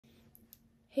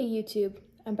Hey YouTube,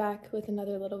 I'm back with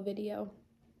another little video.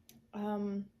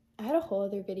 I had a whole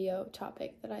other video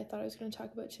topic that I thought I was going to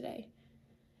talk about today.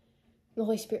 The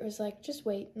Holy Spirit was like, just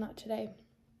wait, not today.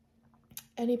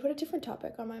 And he put a different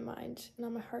topic on my mind and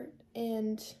on my heart,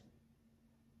 and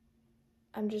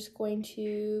I'm just going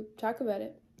to talk about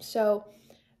it. So,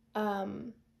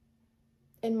 in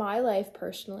my life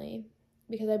personally,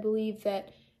 because I believe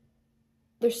that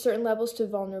there's certain levels to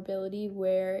vulnerability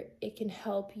where it can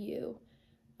help you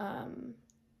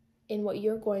in what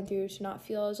you're going through to not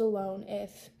feel as alone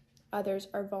if others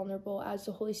are vulnerable as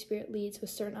the Holy Spirit leads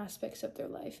with certain aspects of their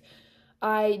life.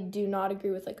 I do not agree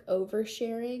with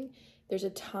oversharing. There's a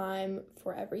time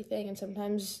for everything, and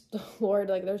sometimes the Lord,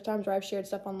 there's times where I've shared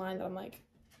stuff online that I'm like,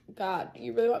 God,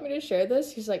 you really want me to share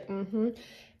this? He's like, and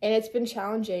it's been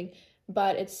challenging,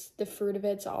 but it's the fruit of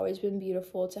it's always been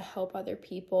beautiful to help other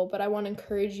people. But I want to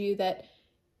encourage you that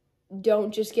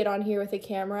don't just get on here with a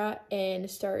camera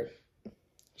and start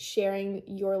sharing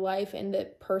your life and the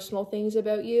personal things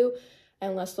about you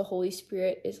unless the Holy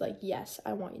Spirit is like, yes,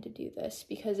 I want you to do this,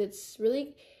 because it's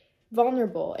really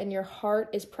vulnerable and your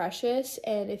heart is precious.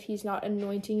 And if he's not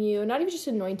anointing you, not even just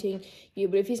anointing you,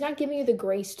 but if he's not giving you the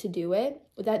grace to do it,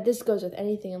 that this goes with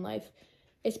anything in life,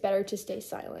 it's better to stay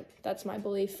silent. That's my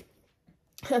belief,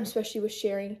 especially with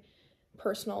sharing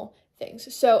personal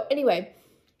things. So anyway,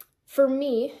 for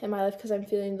me in my life, because I'm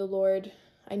feeling the Lord,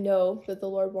 I know that the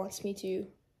Lord wants me to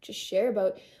just share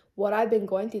about what I've been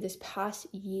going through this past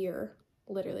year,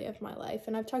 literally, of my life.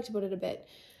 And I've talked about it a bit,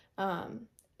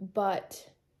 but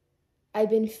I've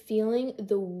been feeling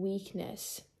the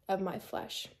weakness of my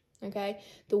flesh, okay?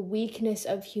 The weakness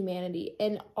of humanity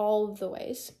in all of the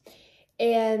ways.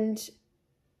 And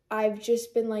I've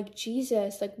just been like,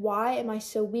 Jesus, why am I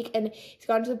so weak? And it's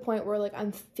gotten to the point where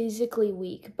I'm physically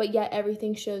weak, but yet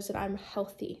everything shows that I'm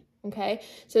healthy, okay?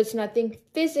 So it's nothing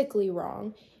physically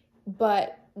wrong,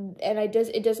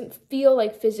 it doesn't feel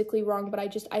like physically wrong, but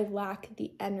I lack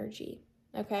the energy,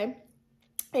 okay?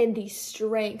 And the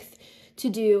strength to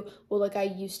do what I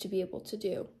used to be able to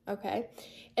do, okay?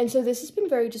 And so this has been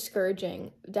very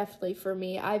discouraging, definitely, for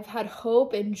me. I've had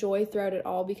hope and joy throughout it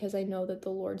all because I know that the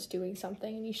Lord's doing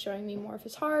something and he's showing me more of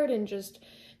his heart and just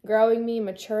growing me,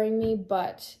 maturing me.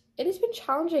 But it has been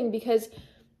challenging because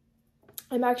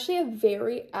I'm actually a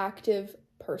very active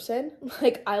person.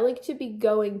 I like to be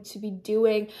going, to be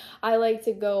doing. I like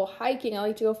to go hiking. I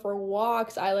like to go for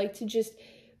walks. I like to just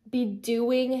be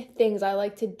doing things. I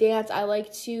like to dance. I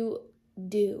like to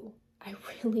do. I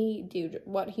really do.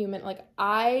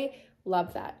 I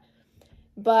love that.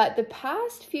 But the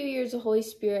past few years, the Holy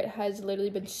Spirit has literally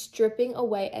been stripping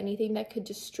away anything that could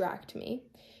distract me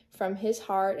from his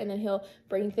heart. And then he'll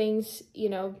bring things,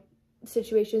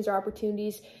 situations or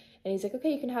opportunities. And he's like,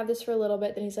 okay, you can have this for a little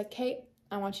bit. Then he's like, okay,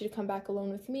 I want you to come back alone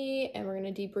with me and we're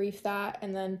going to debrief that.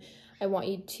 And then I want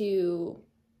you to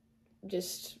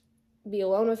just be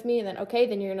alone with me, and then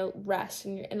then you're gonna rest.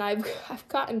 And I've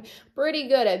gotten pretty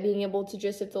good at being able to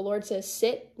just, if the Lord says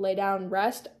sit, lay down,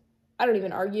 rest, I don't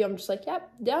even argue. I'm just like,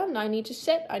 yep, done. I need to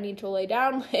sit, I need to lay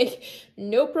down,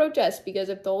 no protest, because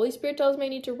if the Holy Spirit tells me I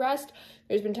need to rest,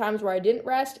 there's been times where I didn't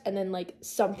rest, and then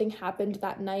something happened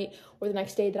that night or the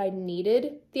next day that I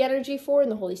needed the energy for,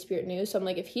 and the Holy Spirit knew. So I'm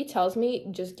like, if he tells me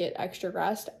just get extra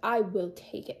rest, I will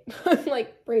take it.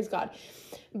 Praise God.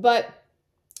 But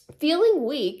feeling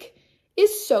weak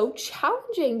is so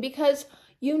challenging because,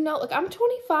 I'm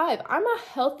 25. I'm a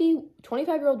healthy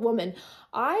 25-year-old woman.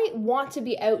 I want to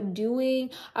be out doing.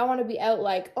 I want to be out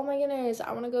oh my goodness,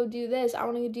 I want to go do this. I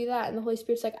want to go do that. And the Holy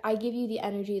Spirit's like, I give you the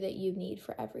energy that you need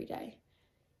for every day.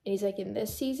 And he's like, in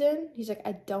this season, he's like,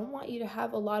 I don't want you to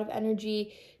have a lot of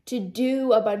energy to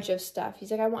do a bunch of stuff.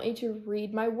 He's like, I want you to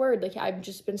read my word. I've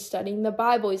just been studying the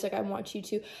Bible. He's like, I want you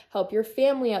to help your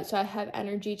family out so I have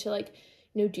energy to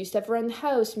do stuff around the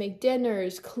house, make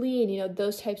dinners, clean,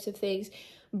 those types of things.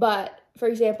 But for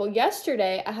example,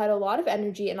 yesterday I had a lot of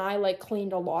energy and I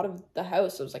cleaned a lot of the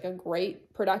house. It was a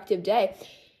great productive day.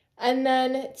 And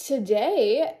then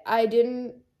today I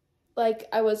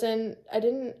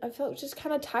felt just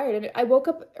kind of tired. And I woke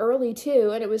up early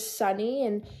too, and it was sunny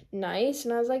and nice.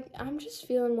 And I was like, I'm just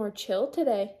feeling more chill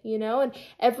today, and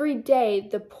every day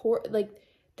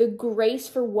the grace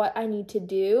for what I need to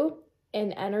do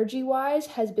and energy-wise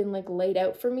has been laid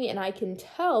out for me, and I can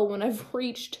tell when I've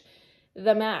reached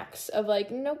the max of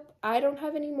nope, I don't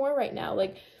have any more right now.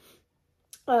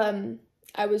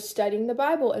 I was studying the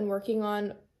Bible and working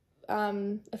on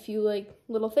a few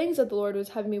little things that the Lord was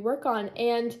having me work on,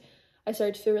 and I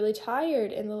started to feel really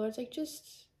tired, and the Lord's like,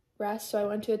 just rest. So I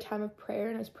went to a time of prayer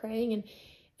and I was praying,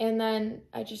 and then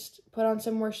I just put on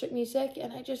some worship music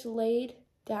and I just laid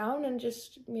down and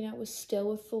just, was still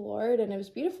with the Lord, and it was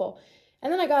beautiful.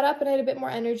 And then I got up and I had a bit more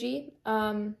energy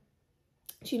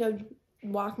to,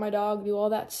 walk my dog, do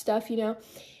all that stuff,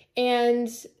 and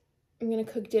I'm going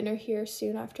to cook dinner here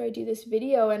soon after I do this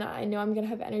video, and I know I'm going to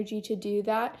have energy to do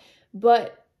that.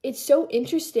 But it's so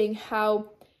interesting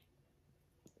how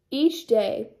each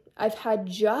day I've had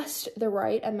just the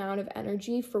right amount of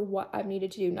energy for what I've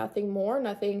needed to do. Nothing more,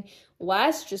 nothing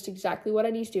less, just exactly what I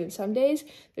need to do. And some days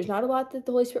there's not a lot that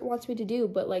the Holy Spirit wants me to do,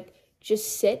 but like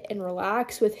just sit and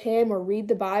relax with him or read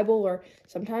the Bible. Or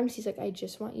sometimes he's like, I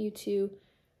just want you to,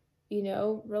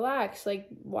 relax, like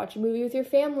watch a movie with your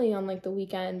family on like the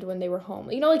weekend when they were home,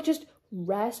 like just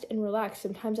rest and relax.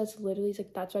 Sometimes that's literally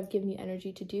like, that's what I've given you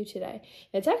energy to do today.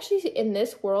 And it's actually, in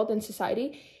this world and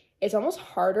society, it's almost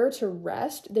harder to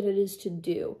rest than it is to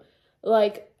do.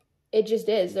 Like, it just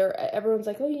is. Everyone's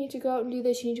like, oh, you need to go out and do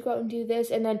this, you need to go out and do this.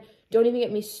 And then don't even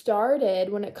get me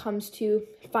started when it comes to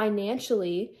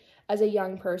financially as a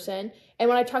young person. And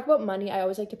when I talk about money, I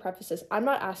always like to preface this. I'm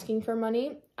not asking for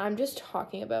money. I'm just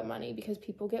talking about money, because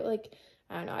people get like,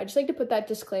 I don't know. I just like to put that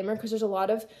disclaimer, because there's a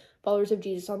lot of followers of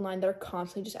Jesus online that are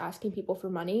constantly just asking people for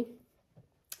money.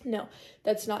 No,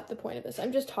 that's not the point of this.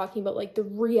 I'm just talking about like the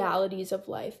realities of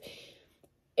life.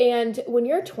 And when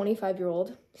you're a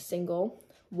 25-year-old single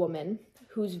woman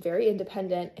who's very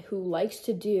independent, who likes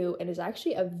to do and is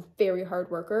actually a very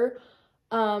hard worker,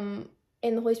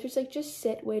 and the Holy Spirit's like, just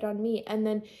sit, wait on me. And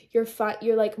then you're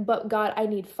like, but God, I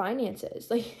need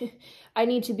finances. Like, I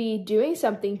need to be doing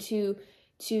something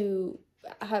to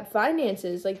have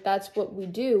finances. Like, that's what we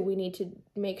do. We need to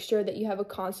make sure that you have a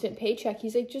constant paycheck.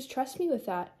 He's like, just trust me with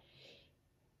that.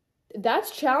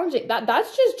 That's challenging.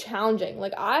 That's just challenging.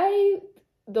 Like,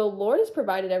 the Lord has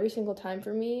provided every single time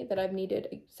for me that I've needed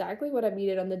exactly what I've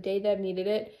needed on the day that I've needed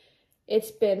it.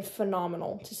 It's been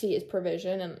phenomenal to see his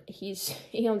provision, and he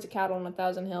owns a cattle on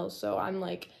 1,000 hills. So I'm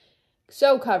like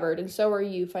so covered, and so are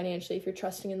you financially if you're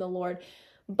trusting in the Lord.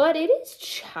 But it is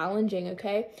challenging,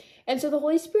 okay? And so the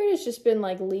Holy Spirit has just been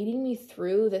like leading me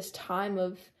through this time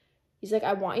of, he's like,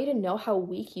 I want you to know how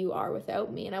weak you are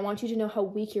without me. And I want you to know how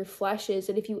weak your flesh is.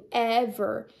 And if you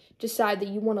ever decide that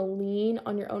you want to lean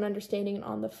on your own understanding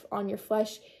and on your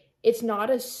flesh, it's not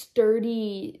a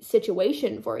sturdy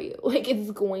situation for you. Like,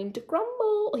 it's going to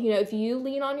crumble. If you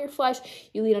lean on your flesh,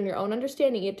 you lean on your own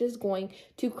understanding, it is going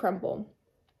to crumble.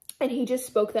 And he just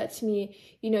spoke that to me,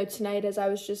 tonight, as I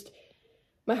was just,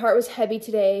 my heart was heavy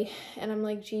today. And I'm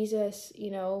like, Jesus,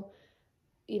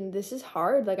 this is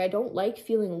hard. Like, I don't like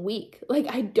feeling weak. Like,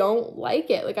 I don't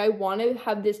like it. Like, I want to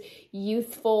have this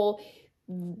youthful,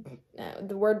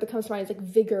 the word that comes to mind is like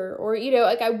vigor, or,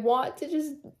 like, I want to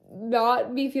just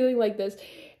not be feeling like this.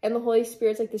 And the Holy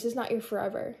Spirit's like, this is not your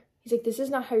forever. He's like, this is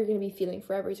not how you're going to be feeling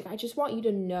forever. He's like, I just want you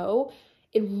to know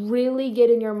and really get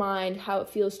in your mind how it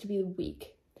feels to be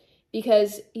weak.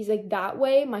 Because he's like, that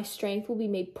way my strength will be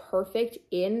made perfect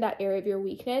in that area of your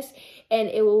weakness, and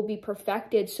it will be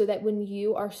perfected so that when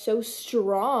you are so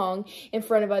strong in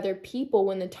front of other people,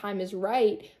 when the time is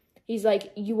right, he's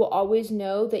like, you will always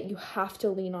know that you have to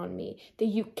lean on me, that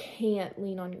you can't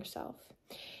lean on yourself.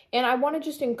 And I want to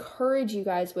just encourage you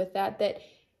guys with that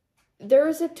there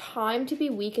is a time to be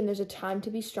weak and there's a time to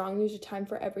be strong. There's a time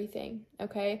for everything,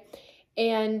 okay?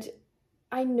 And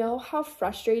I know how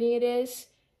frustrating it is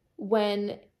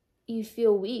when you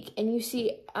feel weak and you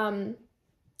see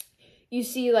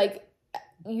like,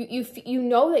 you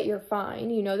know that you're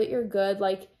fine, you know that you're good,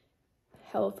 like,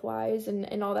 health-wise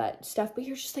and all that stuff, but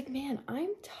you're just like, man,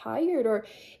 I'm tired. Or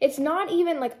it's not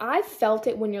even like, I've felt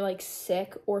it when you're like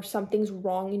sick or something's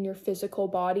wrong in your physical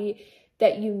body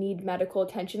that you need medical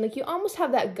attention. Like, you almost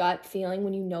have that gut feeling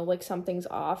when you know like something's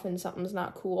off and something's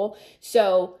not cool.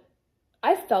 So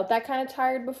I felt that kind of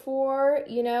tired before,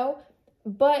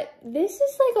 but this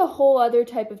is like a whole other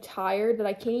type of tired that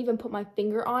I can't even put my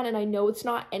finger on. And I know it's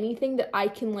not anything that I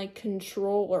can like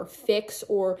control or fix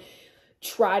or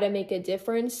try to make a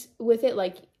difference with it.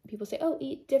 Like, people say, oh,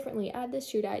 eat differently, add this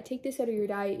to your diet, take this out of your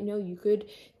diet, you could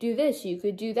do this, you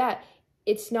could do that.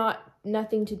 It's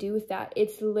nothing to do with that.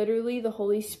 It's literally the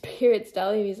Holy Spirit's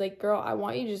telling me, he's like, girl, I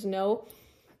want you to just know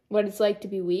what it's like to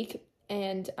be weak,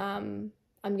 and I'm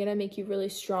gonna make you really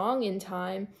strong in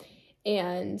time,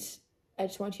 and I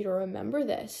just want you to remember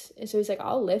this. And so he's like,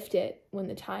 I'll lift it when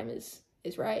the time is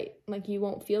right. Like, you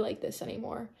won't feel like this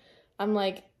anymore. I'm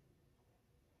like,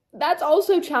 that's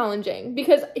also challenging,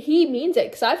 because he means it.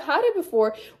 Because I've had it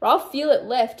before where I'll feel it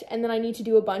lift, and then I need to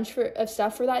do a bunch of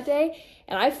stuff for that day,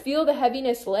 and I feel the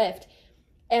heaviness lift,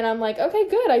 and I'm like, okay,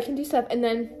 good, I can do stuff, and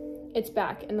then it's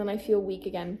back, and then I feel weak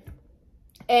again.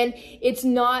 And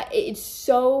it's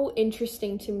so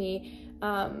interesting to me.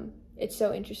 It's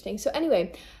so interesting. So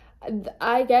anyway,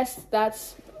 I guess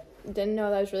didn't know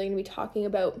that I was really going to be talking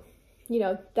about, you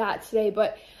know, that today,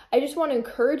 but I just want to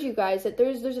encourage you guys that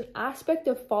there's an aspect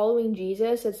of following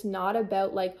Jesus that's not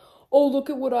about like, oh, look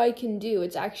at what I can do.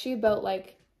 It's actually about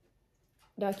like,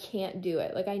 no, I can't do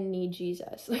it. Like, I need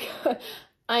Jesus. Like,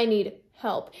 I need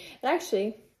help. And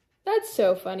actually, that's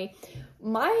so funny.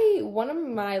 One of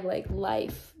my like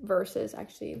life verses,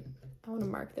 actually, I want to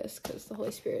mark this because the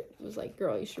Holy Spirit was like,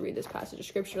 girl, you should read this passage of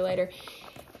scripture later.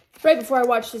 Right before I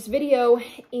watched this video,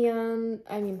 and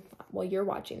I mean, well, you're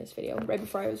watching this video, right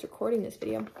before I was recording this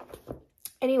video.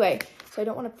 Anyway, so I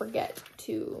don't want to forget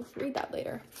to read that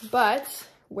later. But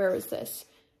where is this?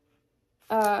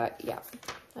 Yeah,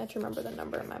 I have to remember the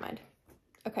number in my mind.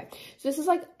 Okay, so this is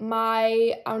like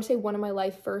I want to say one of my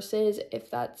life verses,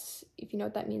 if you know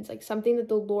what that means, like something that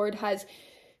the Lord has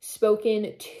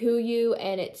spoken to you,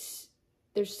 and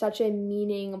there's such a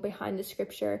meaning behind the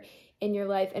scripture in your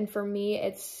life. And for me,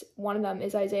 it's one of them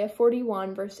is Isaiah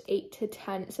 41 verse 8 to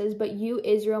 10. It says, "But you,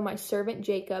 Israel, my servant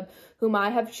Jacob, whom I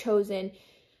have chosen,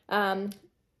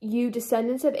 you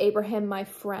descendants of Abraham, my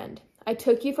friend. I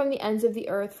took you from the ends of the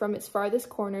earth, from its farthest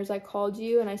corners. I called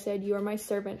you, and I said, you are my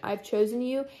servant. I have chosen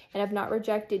you, and have not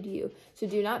rejected you. So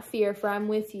do not fear, for I am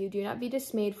with you. Do not be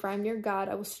dismayed, for I am your God.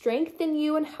 I will strengthen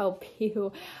you and help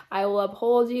you. I will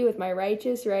uphold you with my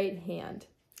righteous right hand."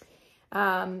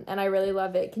 And I really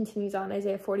love it. It continues on,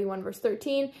 Isaiah 41 verse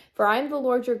 13. "For I am the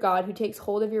Lord your God, who takes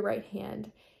hold of your right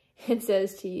hand and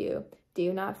says to you,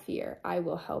 do not fear, I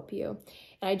will help you."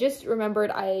 And I just remembered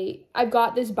I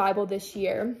got this Bible this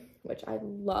year, which I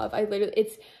love. I've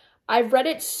read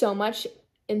it so much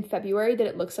in February that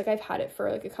it looks like I've had it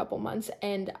for like a couple months,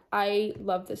 and I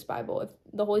love this Bible. If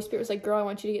the Holy Spirit was like, girl, I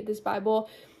want you to get this Bible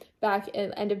back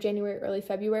at end of January, early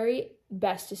February,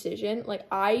 best decision. Like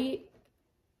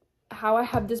how I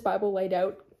have this Bible laid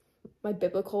out, my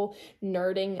biblical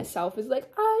nerding self is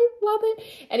like, I love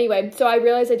it. Anyway, so I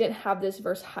realized I didn't have this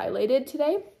verse highlighted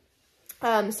today.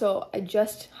 So I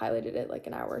just highlighted it like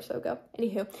an hour or so ago.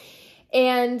 Anywho,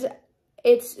 and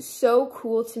it's so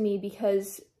cool to me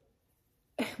because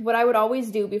what I would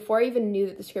always do before I even knew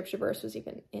that the scripture verse was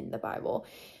even in the Bible,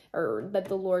 or that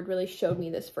the Lord really showed me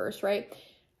this verse, right?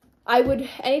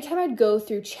 Anytime I'd go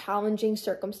through challenging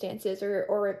circumstances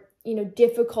or you know,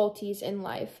 difficulties in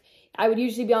life, I would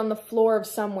usually be on the floor of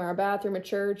somewhere, a bathroom, a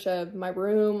church, my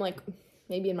room, like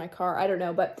maybe in my car, I don't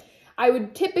know, but I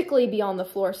would typically be on the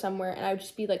floor somewhere, and I would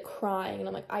just be like crying, and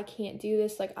I'm like, I can't do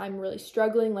this, like I'm really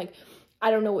struggling, like I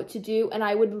don't know what to do. And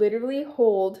I would literally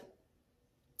hold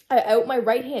out my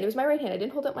right hand. It was my right hand. I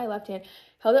didn't hold up my left hand.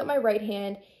 Held up my right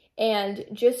hand, and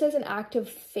just as an act of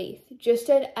faith, just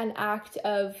an act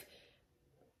of,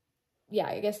 yeah,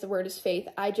 I guess the word is faith,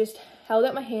 I just held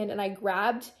up my hand and I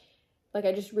grabbed, like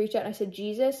I just reached out and I said,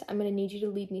 Jesus, I'm going to need you to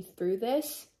lead me through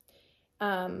this.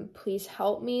 Please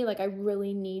help me. Like, I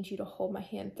really need you to hold my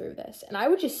hand through this. And I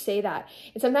would just say that.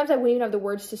 And sometimes I wouldn't even have the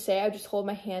words to say. I would just hold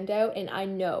my hand out, and I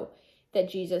know that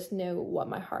Jesus knew what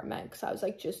my heart meant, because I was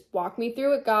like, just walk me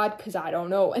through it, God, because I don't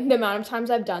know. And the amount of times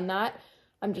I've done that,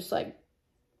 I'm just like,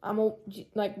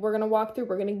 we're going to walk through.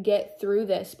 We're going to get through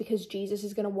this because Jesus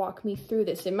is going to walk me through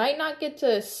this. It might not get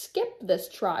to skip this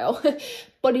trial,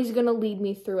 but he's going to lead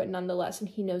me through it nonetheless. And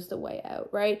he knows the way out,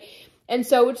 right? And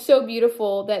so it's so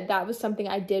beautiful that that was something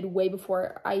I did way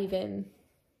before I even,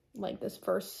 like, this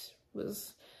verse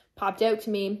was popped out to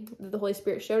me, the Holy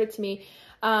Spirit showed it to me.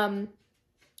 And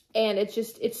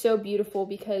it's so beautiful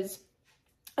because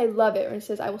I love it when it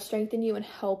says, I will strengthen you and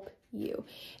help you.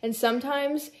 And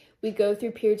sometimes we go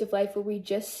through periods of life where we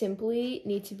just simply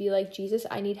need to be like, Jesus,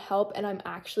 I need help and I'm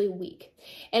actually weak.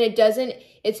 And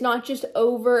it's not just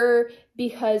over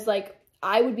because, like,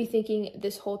 I would be thinking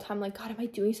this whole time, like, God, am I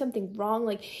doing something wrong?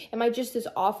 Like, am I just this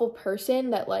awful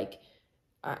person that, like,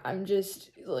 I'm just,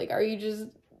 like, are you just,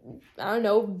 I don't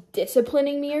know,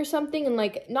 disciplining me or something? And,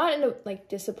 like, not in a, like,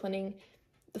 disciplining,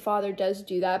 the Father does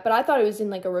do that, but I thought it was in,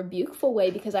 like, a rebukeful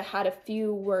way because I had a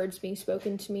few words being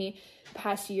spoken to me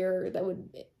past year that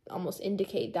would almost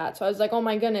indicate that. So I was like, oh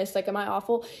my goodness, like, am I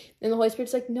awful? And the Holy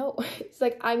Spirit's like, no. It's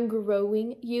like, I'm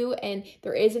growing you, and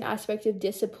there is an aspect of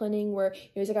disciplining where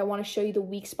he's like, I want to show you the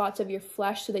weak spots of your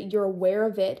flesh so that you're aware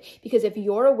of it, because if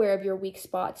you're aware of your weak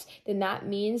spots, then that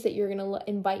means that you're going to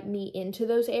invite me into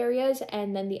those areas,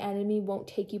 and then the enemy won't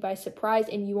take you by surprise,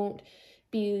 and you won't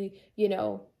be, you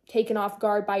know, taken off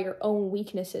guard by your own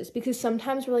weaknesses. Because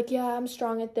sometimes we're like, yeah, I'm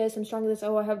strong at this,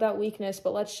 oh, I have that weakness,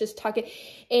 but let's just tuck it,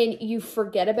 and you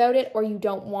forget about it, or you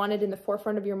don't want it in the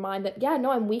forefront of your mind that, yeah,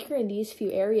 no, I'm weaker in these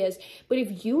few areas. But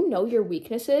if you know your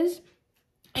weaknesses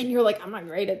and you're like, I'm not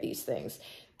great at these things,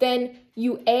 then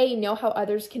you know how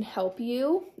others can help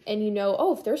you, and you know,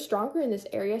 oh, if they're stronger in this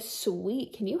area,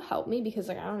 sweet, can you help me? Because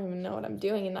like, I don't even know what I'm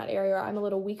doing in that area, or I'm a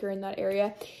little weaker in that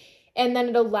area. And then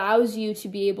it allows you to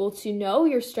be able to know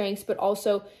your strengths, but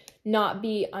also not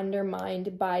be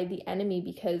undermined by the enemy,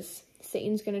 because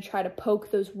Satan's going to try to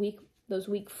poke those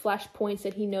weak flesh points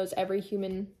that he knows every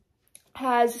human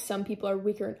has. Some people are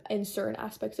weaker in certain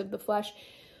aspects of the flesh,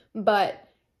 but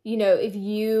you know, if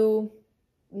you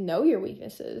know your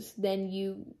weaknesses, then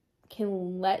you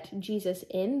can let Jesus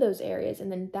in those areas,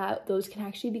 and then those can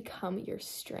actually become your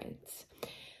strengths.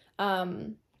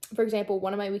 For example,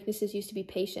 one of my weaknesses used to be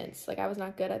patience. Like, I was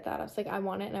not good at that. I was like, I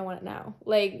want it and I want it now.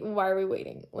 Like, why are we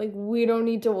waiting? Like, we don't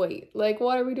need to wait. Like,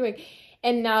 what are we doing?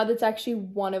 And now that's actually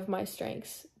one of my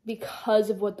strengths,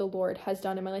 because of what the Lord has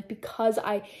done in my life, because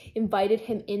I invited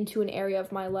him into an area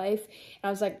of my life. And I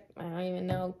was like, I don't even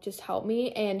know, just help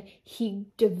me. And he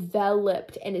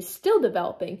developed, and is still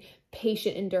developing,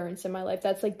 patient endurance in my life.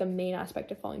 That's like the main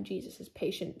aspect of following Jesus, is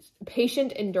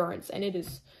patient endurance. And it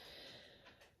is,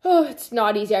 oh, it's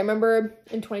not easy. I remember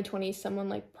in 2020, someone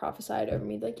like prophesied over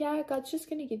me, like, yeah, God's just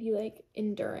going to give you like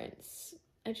endurance.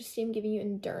 I just see him giving you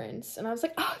endurance. And I was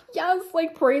like, oh, yes,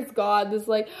 like, praise God. This,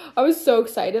 like, I was so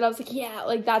excited. I was like, yeah,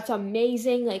 like, that's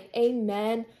amazing. Like,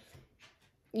 amen.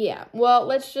 Yeah, well,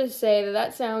 let's just say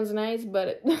that sounds nice,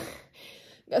 but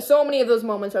so many of those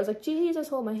moments where I was like, Jesus,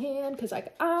 hold my hand, because,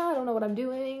 like, I don't know what I'm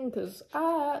doing, because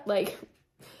like,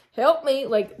 help me,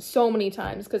 like, so many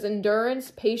times, because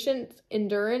endurance, patient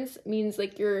endurance means,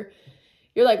 like, you're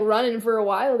like running for a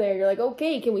while there. You're like,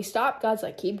 okay, can we stop? God's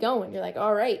like, keep going. You're like,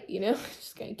 all right, you know,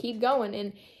 just gonna keep going.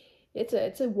 And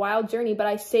it's a wild journey. But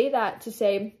I say that to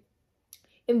say,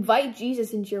 invite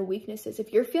Jesus into your weaknesses.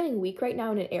 If you're feeling weak right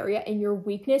now in an area, and your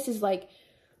weakness is like,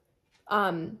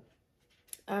 I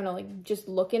don't know, like just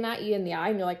looking at you in the eye,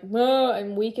 and you're like, oh,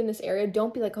 I'm weak in this area.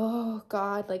 Don't be like, oh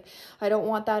God, like, I don't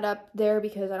want that up there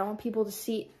because I don't want people to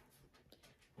see.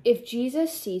 If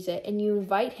Jesus sees it and you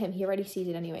invite him, he already sees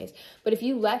it anyways. But if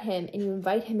you let him and you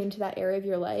invite him into that area of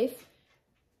your life,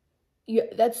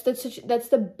 that's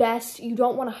the best. You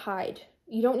don't want to hide.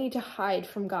 You don't need to hide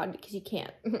from God, because you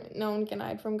can't. No one can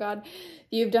hide from God.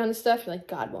 You've done stuff, you're like,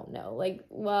 God won't know. Like,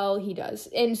 well, he does.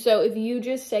 And so if you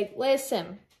just say,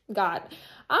 listen, God,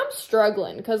 I'm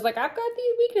struggling because, like, I've got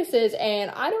these weaknesses and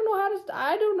I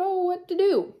don't know what to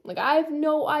do. Like, I have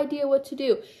no idea what to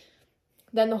do.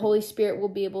 Then the Holy Spirit will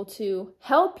be able to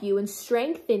help you and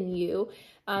strengthen you.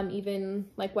 Even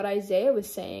like what Isaiah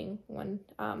was saying when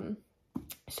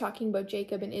he's talking about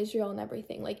Jacob and Israel and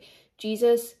everything. Like,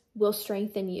 Jesus will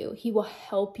strengthen you. He will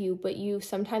help you, but you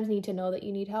sometimes need to know that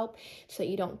you need help so that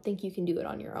you don't think you can do it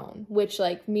on your own. Which,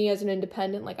 like, me as an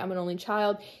independent, like, I'm an only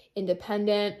child,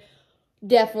 independent,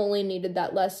 definitely needed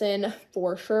that lesson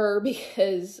for sure,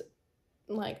 because,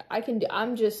 like,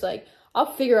 I'm just like, I'll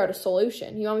figure out a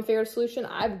solution. You want me to figure out a solution?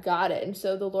 I've got it. And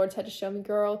so the Lord's had to show me,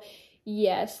 girl,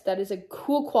 yes, that is a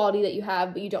cool quality that you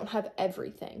have, but you don't have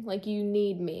everything. Like, you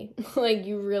need me. Like,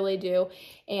 you really do.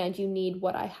 And you need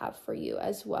what I have for you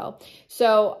as well.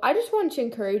 So I just wanted to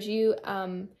encourage you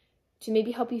to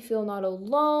maybe help you feel not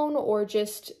alone, or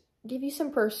just give you some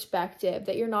perspective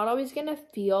that you're not always going to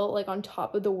feel like on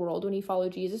top of the world when you follow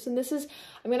Jesus. And this is,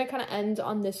 I'm going to kind of end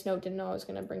on this note. Didn't know I was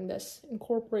going to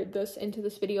incorporate this into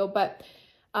this video, but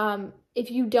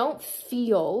if you don't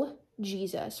feel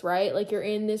Jesus, right? Like, you're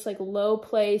in this like low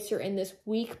place, you're in this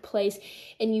weak place,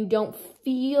 and you don't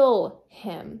feel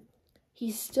him,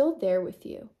 he's still there with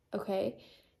you. Okay.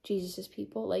 Jesus's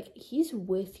people, like, he's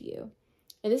with you.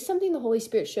 And this is something the Holy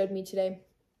Spirit showed me today.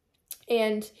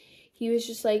 And he was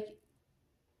just like,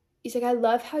 he's like, I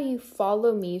love how you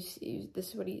follow me. This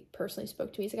is what he personally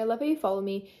spoke to me. He's like, I love how you follow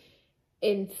me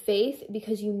in faith,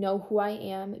 because you know who I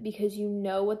am, because you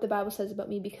know what the Bible says about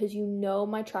me, because you know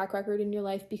my track record in your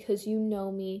life, because you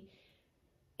know me.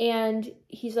 And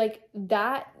he's like,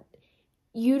 that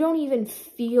you don't even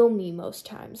feel me most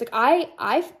times. Like,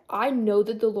 I know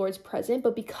that the Lord's present,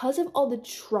 but because of all the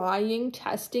trying,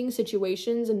 testing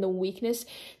situations and the weakness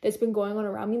that's been going on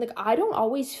around me, like, I don't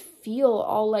always feel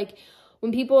all, like,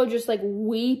 when people are just like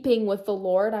weeping with the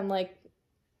Lord, I'm like,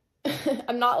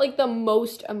 I'm not like the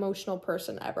most emotional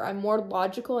person ever. I'm more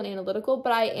logical and analytical,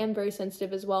 but I am very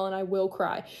sensitive as well, and I will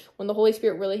cry. When the Holy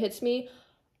Spirit really hits me,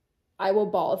 I will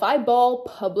bawl. If I bawl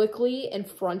publicly in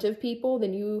front of people,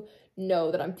 then you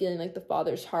know that I'm feeling like the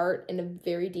Father's heart in a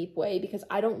very deep way, because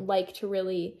I don't like to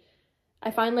really, I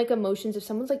find like emotions, if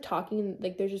someone's like talking,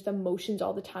 like there's just emotions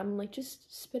all the time, I'm like,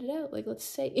 just spit it out. Like, let's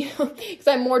say, you know, because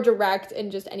I'm more direct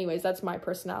and just, anyways, that's my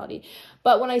personality.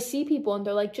 But when I see people and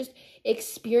they're like just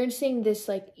experiencing this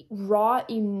like raw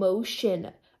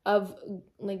emotion of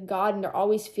like God, and they're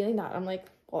always feeling that. I'm like,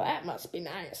 well, that must be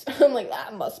nice. I'm like,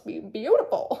 that must be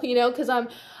beautiful, you know, because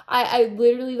I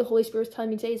literally, the Holy Spirit was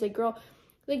telling me today, he's like, girl,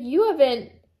 like you've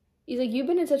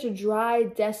been in such a dry,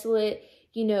 desolate,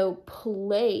 you know,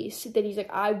 place that he's like,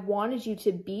 I wanted you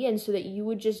to be in so that you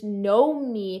would just know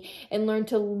me and learn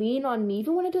to lean on me,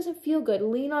 even when it doesn't feel good.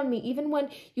 Lean on me, even when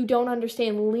you don't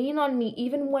understand. Lean on me,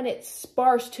 even when it's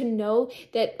sparse, to know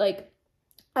that like,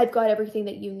 I've got everything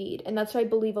that you need. And that's why I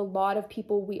believe a lot of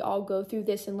people, we all go through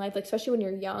this in life, like especially when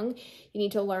you're young, you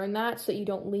need to learn that so that you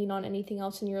don't lean on anything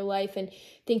else in your life and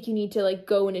think you need to like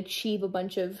go and achieve a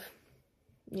bunch of,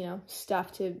 you know,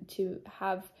 stuff to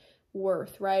have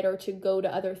worth, right? Or to go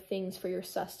to other things for your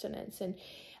sustenance. And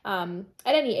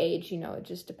at any age, you know, it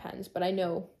just depends. But I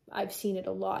know I've seen it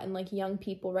a lot in like young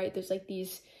people, right? There's like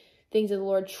these things that the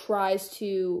Lord tries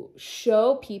to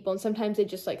show people, and sometimes they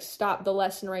just like stop the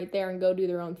lesson right there and go do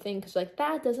their own thing because like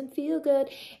that doesn't feel good.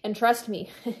 And trust me,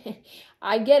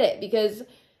 I get it, because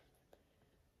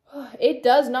it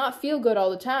does not feel good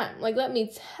all the time. Like, let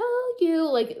me tell you,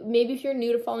 like maybe if you're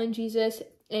new to following Jesus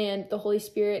and the Holy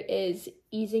Spirit is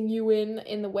easing you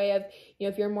in the way of, you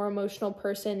know, if you're a more emotional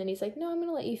person and he's like, no, I'm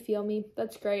gonna let you feel me,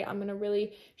 that's great, I'm gonna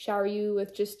really shower you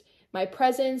with just my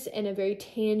presence in a very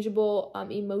tangible,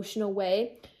 emotional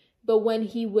way. But when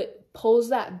he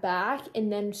pulls that back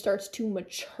and then starts to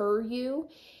mature you,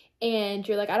 and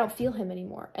you're like, I don't feel him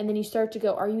anymore, and then you start to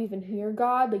go, are you even here,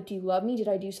 God? Like, do you love me? Did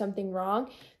I do something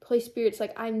wrong? The Holy Spirit's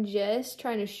like, I'm just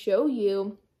trying to show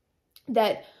you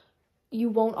that you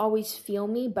won't always feel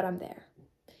me, but I'm there.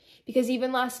 Because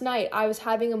even last night, I was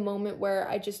having a moment where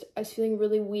I was feeling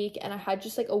really weak, and I had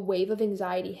just like a wave of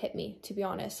anxiety hit me, to be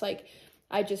honest. Like,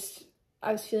 I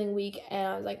was feeling weak, and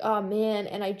I was like, oh man.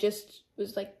 And I just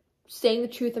was like saying the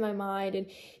truth in my mind and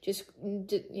just,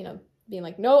 you know, being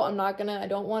like, no, I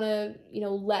don't want to, you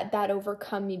know, let that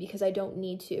overcome me, because I don't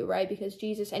need to, right? Because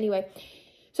Jesus, anyway.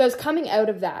 So I was coming out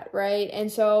of that, right?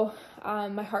 And so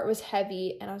my heart was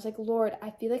heavy, and I was like, Lord,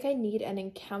 I feel like I need an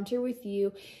encounter with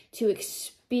you to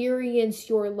experience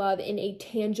your love in a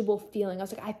tangible feeling. I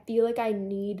was like, I feel like I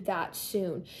need that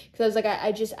soon. Because I was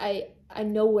like, I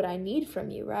know what I need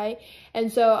from you, right?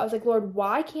 And so I was like, Lord,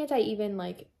 why can't I even,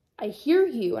 like, I hear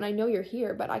you and I know you're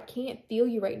here, but I can't feel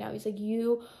you right now. He's like,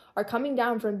 you are coming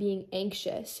down from being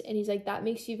anxious. And he's like, that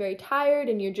makes you very tired,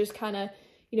 and you're just kind of,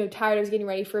 you know, tired of getting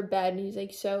ready for bed. And he's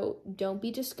like, so don't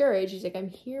be discouraged. He's like, I'm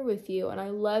here with you and I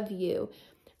love you.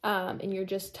 And you're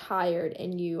just tired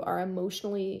and you are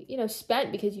emotionally, you know,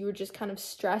 spent because you were just kind of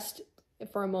stressed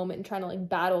for a moment and trying to like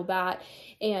battle that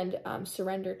and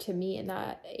surrender to me in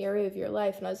that area of your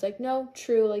life. And I was like, no,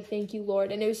 true. Like, thank you,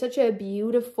 Lord. And it was such a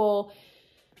beautiful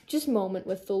just moment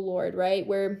with the Lord, right?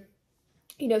 Where,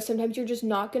 you know, sometimes you're just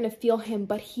not going to feel him,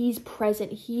 but he's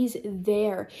present. He's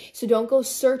there. So don't go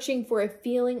searching for a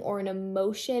feeling or an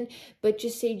emotion, but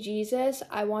just say, Jesus,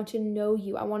 I want to know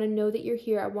you. I want to know that you're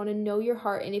here. I want to know your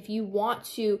heart. And if you want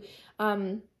to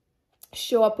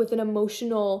show up with an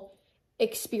emotional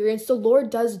experience, the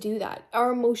Lord does do that.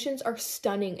 Our emotions are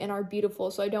stunning and are beautiful.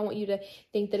 So I don't want you to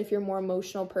think that if you're a more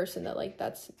emotional person that like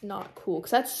that's not cool, because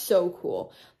that's so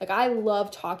cool. Like, I love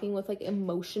talking with like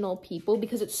emotional people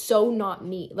because it's so not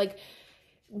me.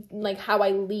 Like how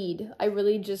I lead, I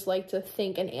really just like to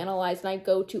think and analyze, and I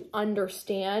go to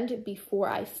understand before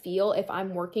I feel if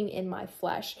I'm working in my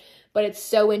flesh. But it's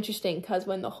so interesting because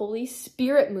when the Holy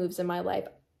Spirit moves in my life,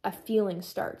 a feeling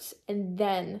starts, and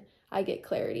then I get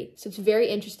clarity. So it's very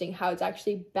interesting how it's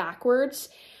actually backwards.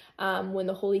 When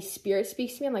the Holy Spirit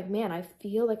speaks to me, I'm like, man, I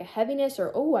feel like a heaviness, or,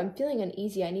 oh, I'm feeling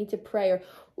uneasy, I need to pray, or,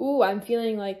 oh, I'm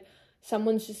feeling like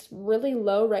someone's just really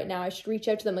low right now, I should reach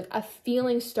out to them. Like, a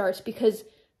feeling starts, because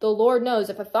the Lord knows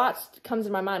if a thought comes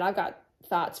in my mind, I've got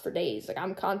thoughts for days. Like,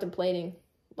 I'm contemplating,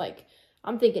 like,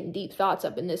 I'm thinking deep thoughts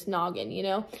up in this noggin, you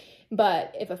know?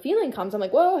 But if a feeling comes, I'm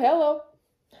like, whoa, hello.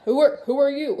 Who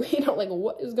are you? You know, like,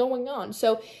 what is going on?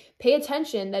 So pay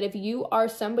attention that if you are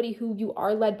somebody who you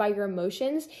are led by your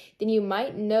emotions, then you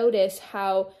might notice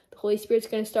how the Holy Spirit's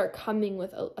going to start coming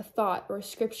with a thought or a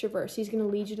scripture verse. He's going to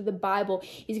lead you to the Bible.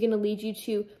 He's going to lead you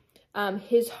to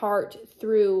his heart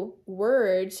through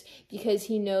words, because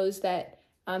he knows that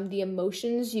the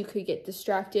emotions, you could get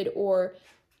distracted, or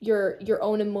your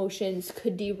own emotions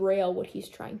could derail what he's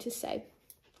trying to say.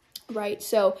 Right?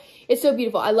 So it's so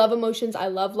beautiful. I love emotions. I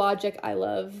love logic. I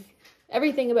love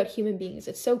everything about human beings.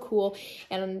 It's so cool.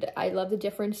 And I love the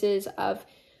differences of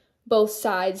both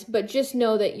sides, but just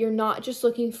know that you're not just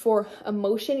looking for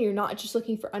emotion. You're not just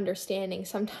looking for understanding.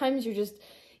 Sometimes you're just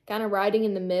kind of riding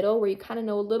in the middle, where you kind of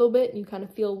know a little bit and you kind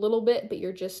of feel a little bit, but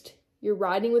you're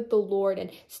riding with the Lord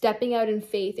and stepping out in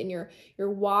faith, and you're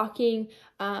walking,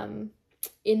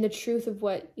 in the truth of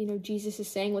what, Jesus is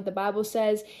saying, what the Bible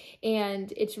says.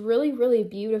 And it's really, really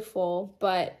beautiful,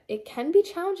 but it can be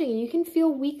challenging and you can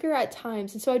feel weaker at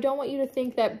times. And so I don't want you to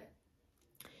think that,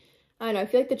 I don't know, I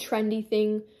feel like the trendy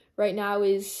thing right now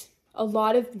is a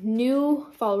lot of new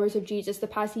followers of Jesus the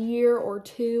past year or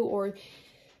 2 or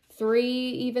 3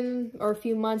 even, or a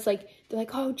few months, like they're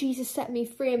like, oh, Jesus set me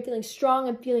free, I'm feeling strong,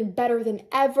 I'm feeling better than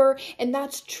ever. And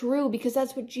that's true, because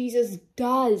that's what Jesus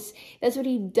does. That's what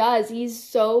he does. He's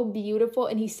so beautiful,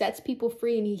 and he sets people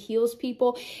free, and he heals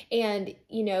people. And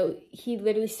he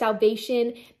literally,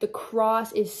 salvation, the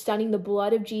cross is stunning. The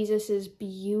blood of Jesus is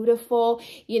beautiful.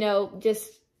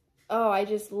 I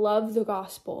just love the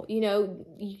gospel.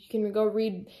 You can go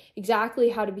read exactly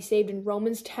how to be saved in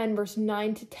Romans 10, verse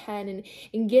 9 to 10,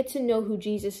 and get to know who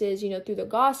Jesus is, through the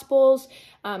gospels,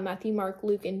 Matthew, Mark,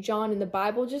 Luke, and John in the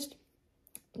Bible. Just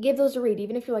give those a read.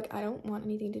 Even if you're like, I don't want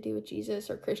anything to do with Jesus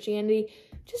or Christianity,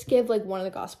 just give like one of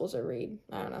the gospels a read.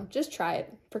 I don't know. Just try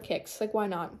it for kicks. Like, why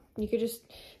not? You could just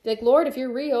be like, Lord, if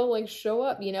you're real, like, show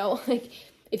up, like,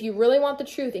 if you really want the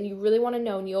truth and you really want to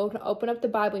know, and you open up the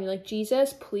Bible and you're like,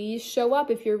 Jesus, please show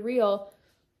up if you're real,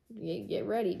 get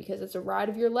ready, because it's a ride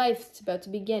of your life. It's about to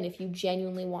begin if you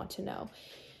genuinely want to know.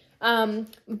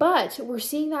 But we're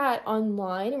seeing that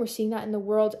online and we're seeing that in the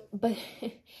world. But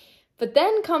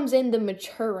then comes in the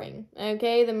maturing,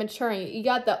 okay? The maturing. You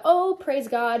got the, oh, praise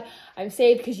God, I'm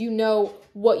saved, because you know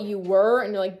what you were.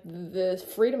 And you're like, the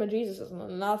freedom of Jesus is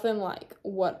nothing like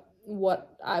what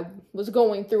I was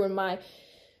going through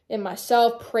in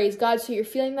myself, praise God. So you're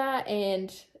feeling that, and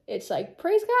it's like,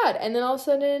 praise God. And then all of a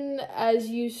sudden,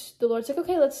 the Lord's like,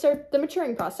 okay, let's start the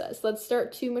maturing process. Let's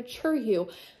start to mature you.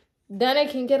 Then it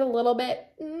can get a little bit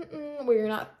where you're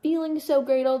not feeling so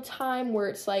great all the time, where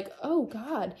it's like, oh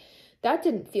God, that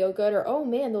didn't feel good. Or, oh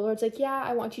man, the Lord's like, yeah,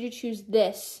 I want you to choose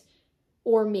this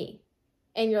or me.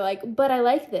 And you're like, but I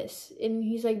like this. And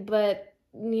he's like, but,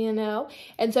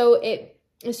 and so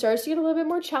it starts to get a little bit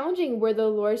more challenging, where the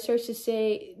Lord starts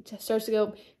to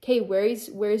go, okay, where's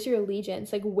your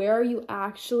allegiance? Like, where are you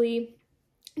actually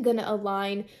going to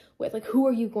align with? Like, who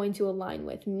are you going to align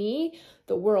with? Me,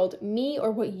 the world, me, or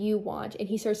what you want? And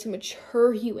he starts to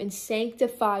mature you and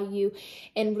sanctify you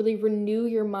and really renew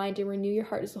your mind and renew your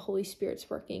heart as the Holy Spirit's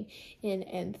working in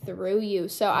and through you.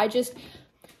 So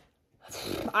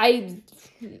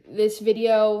this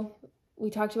video, we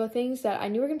talked about things that I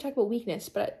knew we were going to talk about weakness,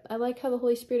 but I like how the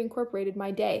Holy Spirit incorporated my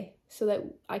day so that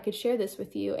I could share this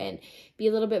with you and be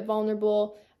a little bit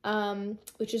vulnerable,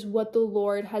 which is what the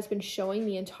Lord has been showing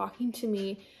me and talking to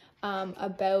me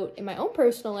about in my own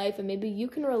personal life. And maybe you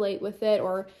can relate with it,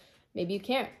 or maybe you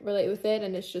can't relate with it,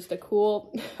 and it's just a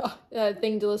cool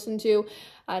thing to listen to,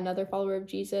 another follower of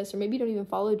Jesus, or maybe you don't even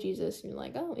follow Jesus and you're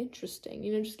like, oh, interesting,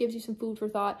 it just gives you some food for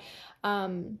thought.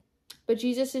 But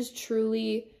Jesus is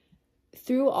truly,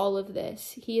 through all of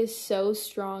this, he is so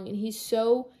strong, and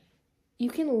you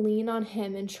can lean on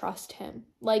him and trust him,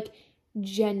 like,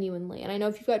 genuinely. And I know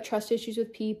if you've got trust issues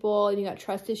with people, and you got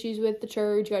trust issues with the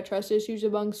church, you got trust issues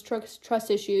amongst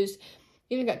trust issues,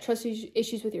 you even got trust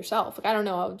issues with yourself. Like, I don't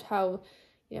know how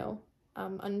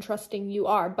untrusting you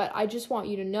are, but I just want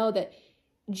you to know that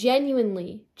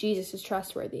genuinely, Jesus is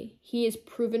trustworthy. He is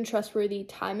proven trustworthy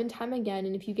time and time again.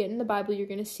 And if you get in the Bible, you're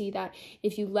going to see that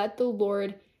if you let the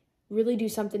Lord really do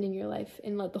something in your life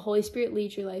and let the Holy Spirit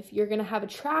lead your life, you're going to have a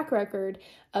track record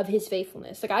of his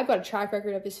faithfulness. Like, I've got a track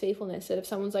record of his faithfulness, that if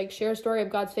someone's like, share a story of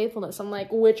God's faithfulness, I'm like,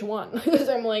 which one? Because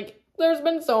I'm like, there's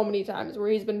been so many times where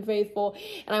he's been faithful,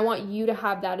 and I want you to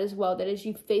have that as well, that as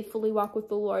you faithfully walk with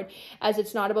the Lord, as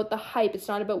it's not about the hype, it's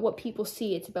not about what people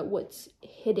see, it's about what's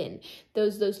hidden,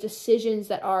 those decisions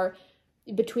that are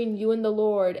between you and the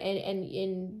Lord, and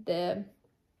in the,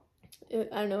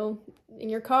 I don't know, in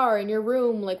your car, in your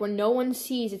room, like, when no one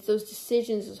sees. It's those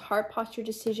decisions, those heart posture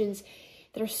decisions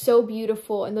that are so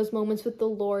beautiful, and those moments with the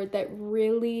Lord that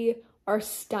really are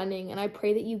stunning. And I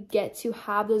pray that you get to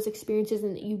have those experiences,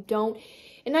 and that you don't,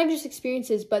 and not just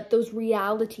experiences, but those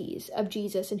realities of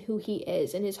Jesus and who he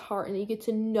is and his heart, and you get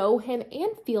to know him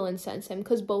and feel and sense him,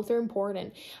 because both are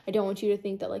important. I don't want you to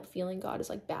think that, like, feeling God is,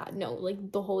 like, bad. No,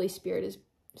 like, the Holy Spirit is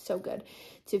so good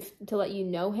to let you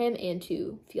know him and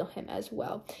to feel him as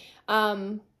well.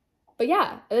 But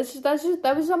yeah,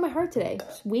 that was on my heart today.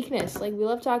 Just weakness. Like, we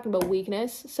love talking about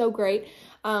weakness. So great.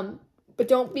 But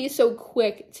don't be so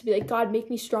quick to be like, God, make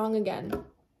me strong again.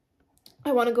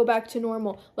 I want to go back to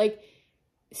normal. Like,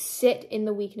 sit in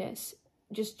the weakness.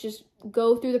 Just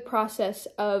go through the process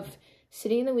of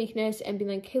sitting in the weakness and being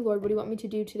like, hey, Lord, what do you want me to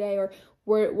do today? Or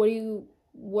what are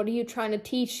you trying to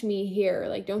teach me here?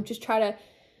 Like, don't just try to,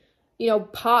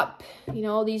 pop,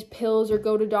 all these pills or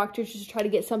go to doctors just to try to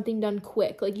get something done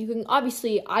quick. Like, you can,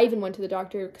 obviously, I even went to the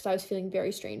doctor because I was feeling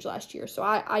very strange last year. So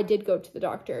I did go to the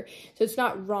doctor. So it's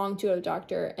not wrong to go to the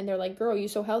doctor. And they're like, girl, you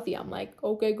so healthy. I'm like,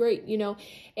 okay, great,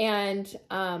 and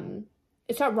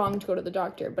it's not wrong to go to the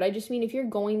doctor. But I just mean, if you're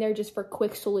going there just for a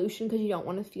quick solution because you don't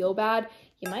want to feel bad,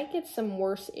 you might get some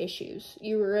worse issues.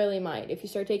 You really might. If you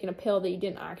start taking a pill that you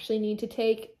didn't actually need to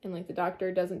take and like the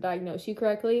doctor doesn't diagnose you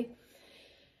correctly.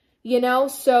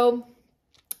 So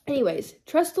anyways,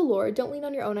 trust the Lord. Don't lean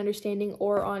on your own understanding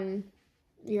or on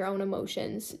your own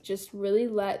emotions. Just really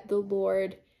let the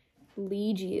Lord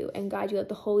lead you and guide you. Let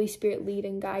the Holy Spirit lead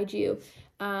and guide you.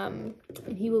 And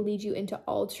he will lead you into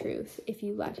all truth if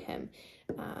you let him,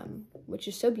 which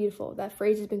is so beautiful. That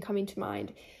phrase has been coming to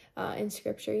mind in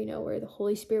scripture, where the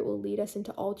Holy Spirit will lead us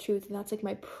into all truth. And that's like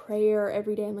my prayer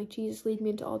every day. I'm like, Jesus, lead me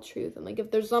into all truth. And like,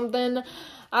 if there's something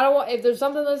if there's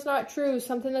something that's not true,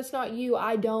 something that's not you,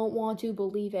 I don't want to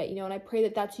believe it, and I pray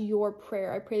that that's your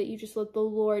prayer. I pray that you just let the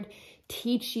Lord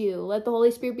teach you. Let the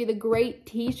Holy Spirit be the great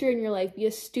teacher in your life. Be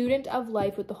a student of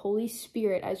life with the Holy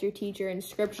Spirit as your teacher, and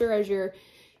scripture as your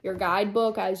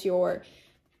guidebook, as your,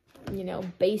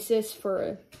 basis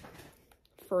for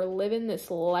living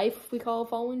this life we call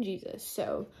following Jesus.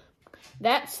 So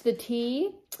that's the tea.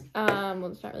 Well,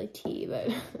 it's not really tea, but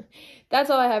that's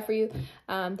all I have for you.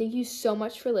 Thank you so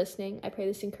much for listening. I pray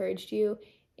this encouraged you,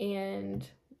 and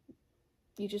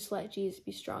you just let Jesus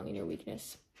be strong in your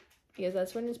weakness, because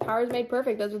that's when his power is made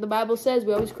perfect. That's what the Bible says.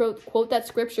 We always quote that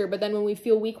scripture, but then when we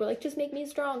feel weak, we're like, just make me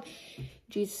strong.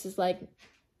 Jesus is like,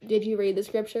 did you read the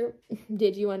scripture?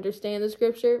 Did you understand the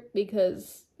scripture?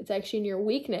 Because it's actually in your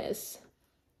weakness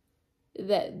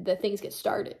that the things get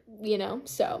started,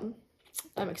 So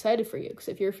I'm excited for you, because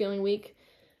if you're feeling weak,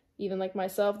 even like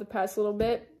myself the past little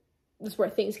bit, this is where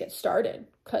things get started,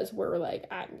 because we're like,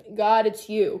 God, it's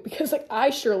you, because like I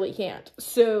surely can't,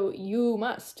 so you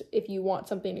must if you want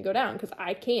something to go down, because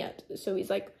I can't. So he's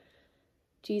like,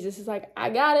 Jesus is like, I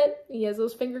got it. He has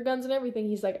those finger guns and everything.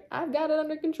 He's like, I've got it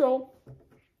under control.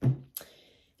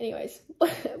 Anyways,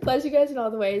 bless you guys in all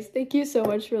the ways. Thank you so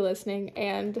much for listening,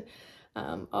 and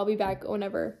I'll be back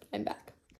whenever I'm back.